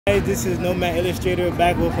Hey, this is Nomad Illustrator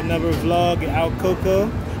back with another vlog out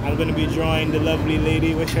Coco. I'm going to be drawing the lovely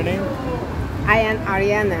lady. What's your name? I am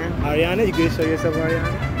Ariana. Ariana, you can show yourself,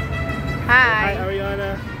 Ariana. Hi. Hi,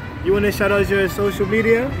 Ariana. You want to shout out your social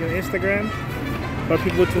media, your Instagram, for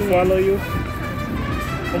people to follow you?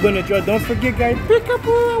 I'm going to draw. Don't forget, guys,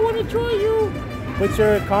 peekaboo, I want to draw you. Put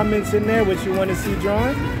your comments in there, what you want to see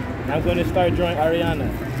drawn. I'm going to start drawing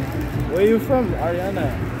Ariana. Where are you from,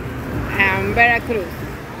 Ariana? Vera Cruz.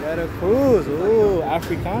 Vera Cruz. Ooh,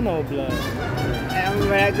 Africano blood.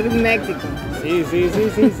 Vera Cruz, Mexico. Sí.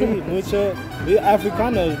 Mucho. We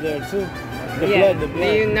Africanos there too. The blood. Do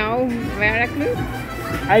you know Vera Cruz?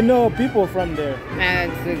 I know people from there.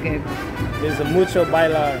 That's good. There's a mucho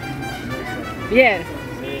bailar. Yes.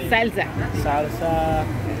 Sí. Salsa.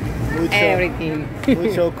 Mucho. Everything.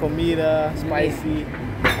 Mucho comida, spicy.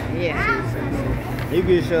 Yeah. You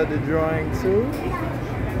can show the drawing too.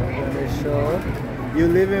 I'm gonna show. You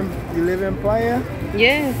live in Playa?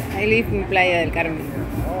 Yes, I live in Playa del Carmen.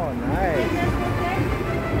 Oh, nice.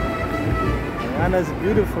 Anna's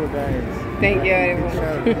beautiful, guys. Thank you very much.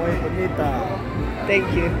 Muy bonita. Thank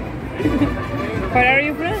you. Where are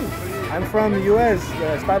you from? I'm from U.S.,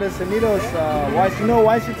 Estados Unidos,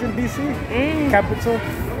 Washington, D.C., capital.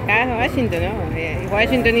 Washington, no. Yeah.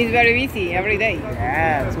 Washington is very busy every day.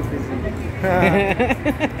 Yeah, too busy.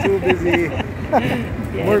 Too busy.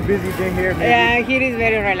 Yes. More busy than here, maybe. Yeah, here is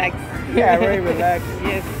very relaxed. Yeah, very relaxed.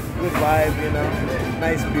 Yes. Good vibe, you know.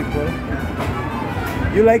 Nice people.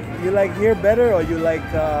 You like here better, or you like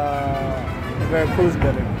Vera Cruz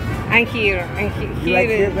better? I'm here. You like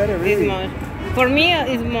here better, really? For me,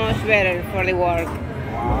 it's much better for the work.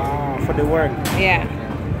 Wow, for the work. Yeah.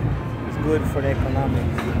 It's good for the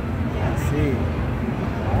economics. I see.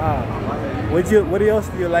 Wow. What else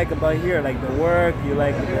do you like about here? Like the work? You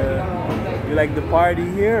like the party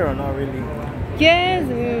here, or not really? Yes,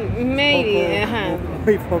 maybe.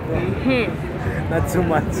 Not too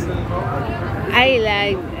much. I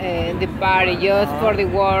like the party. Just for the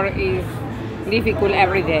work is difficult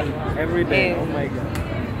every day. Every day. Oh my God.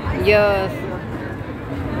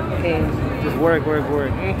 Just work.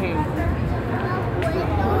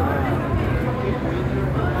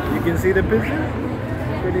 You can see the picture?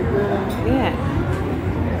 Pretty good. Yeah.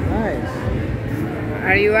 Nice.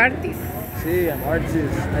 Are you artist? See, I'm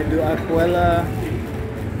artist. I do aquarela,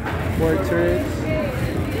 portraits.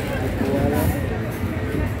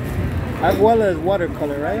 Aquarela is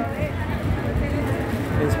watercolor, right?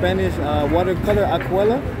 In Spanish, watercolor,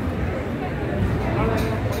 aquarela.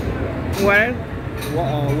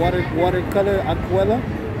 Watercolor, aquarela.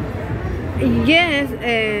 Yes.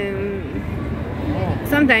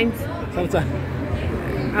 Sometimes.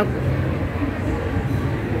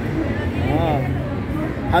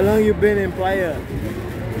 How long you been in Playa?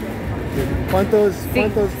 ¿Cuántos?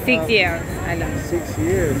 6 years. I love. 6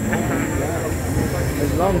 years. Oh my God.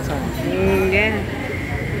 That's a long time. Yeah.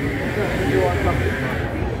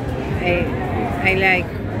 I like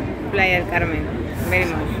Playa del Carmen very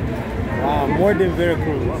much. Wow, more than Vera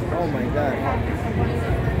Cruz. Oh my God.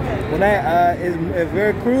 Is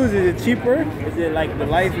Vera Cruz, is it cheaper? Is it like the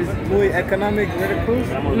life is muy economic, Vera Cruz?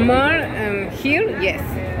 More here, yes.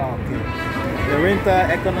 Oh, okay. The renta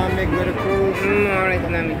economic, Vera Cruz? More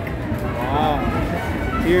economic. Wow.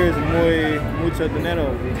 Here is mucho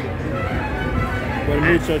dinero. But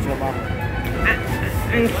mucho trabajo.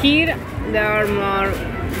 And here there are more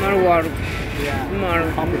work. Yeah. More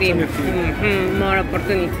opportunity. More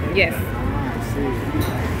opportunity, yes. I see.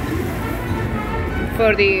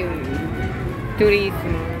 For the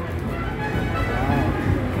tourism.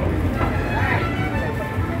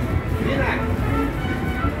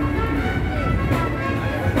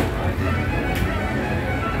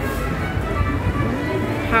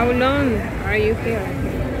 How long are you here?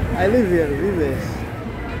 I live here, Vives.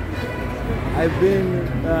 I've been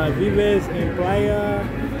Vives in Playa.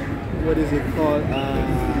 What is it called?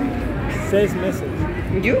 6 meses.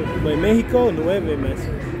 You? But Mexico, 9 meses.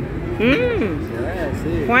 Yeah,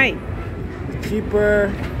 see. Why? It's cheaper,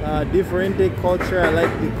 different culture. I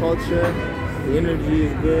like the culture. The energy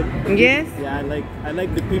is good. Yes. Yeah, I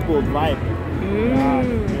like the people vibe.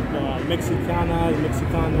 Mexicanos,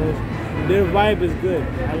 their vibe is good.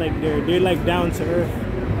 I like they're like down to earth.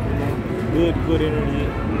 You know? Good energy.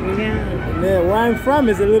 Yeah. And then where I'm from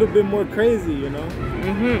is a little bit more crazy, you know.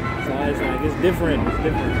 So it's like it's different.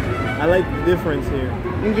 I like the difference here.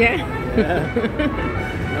 Yeah.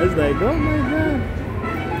 I was like, oh my God.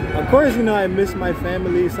 Of course, you know, I miss my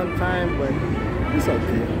family sometime, but it's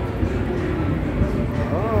okay.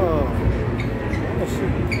 Oh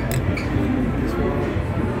shit. This one.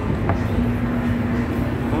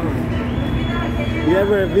 You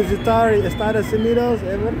ever visitar Estados Unidos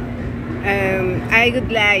ever? I would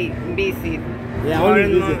like visit. Yeah,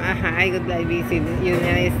 only visit. I would like visit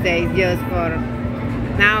United States just for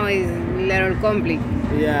now is little complex.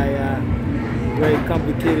 Yeah. Very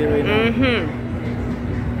complicated right now.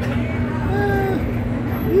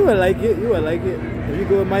 You will like it. If you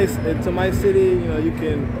go to my city, you know, you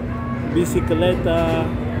can bicicleta,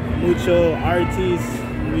 mucho artists,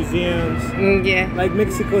 museums. Yeah. Like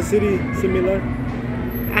Mexico City, similar.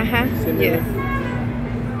 Similar. Yes.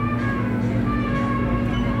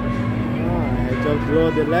 I just draw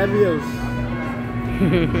the labios.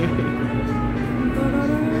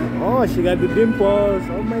 Oh, she got the dimples.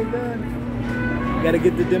 Oh my god. Gotta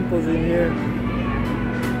get the dimples in here.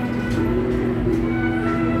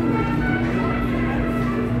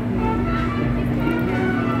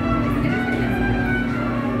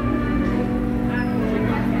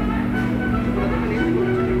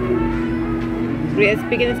 Do you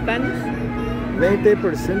speak in Spanish?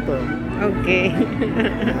 20%. Okay.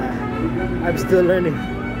 I'm still learning.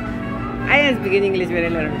 I am speaking English very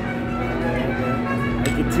little. I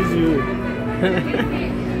can teach you.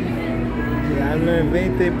 Yeah, I'm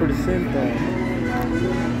learning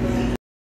 20%.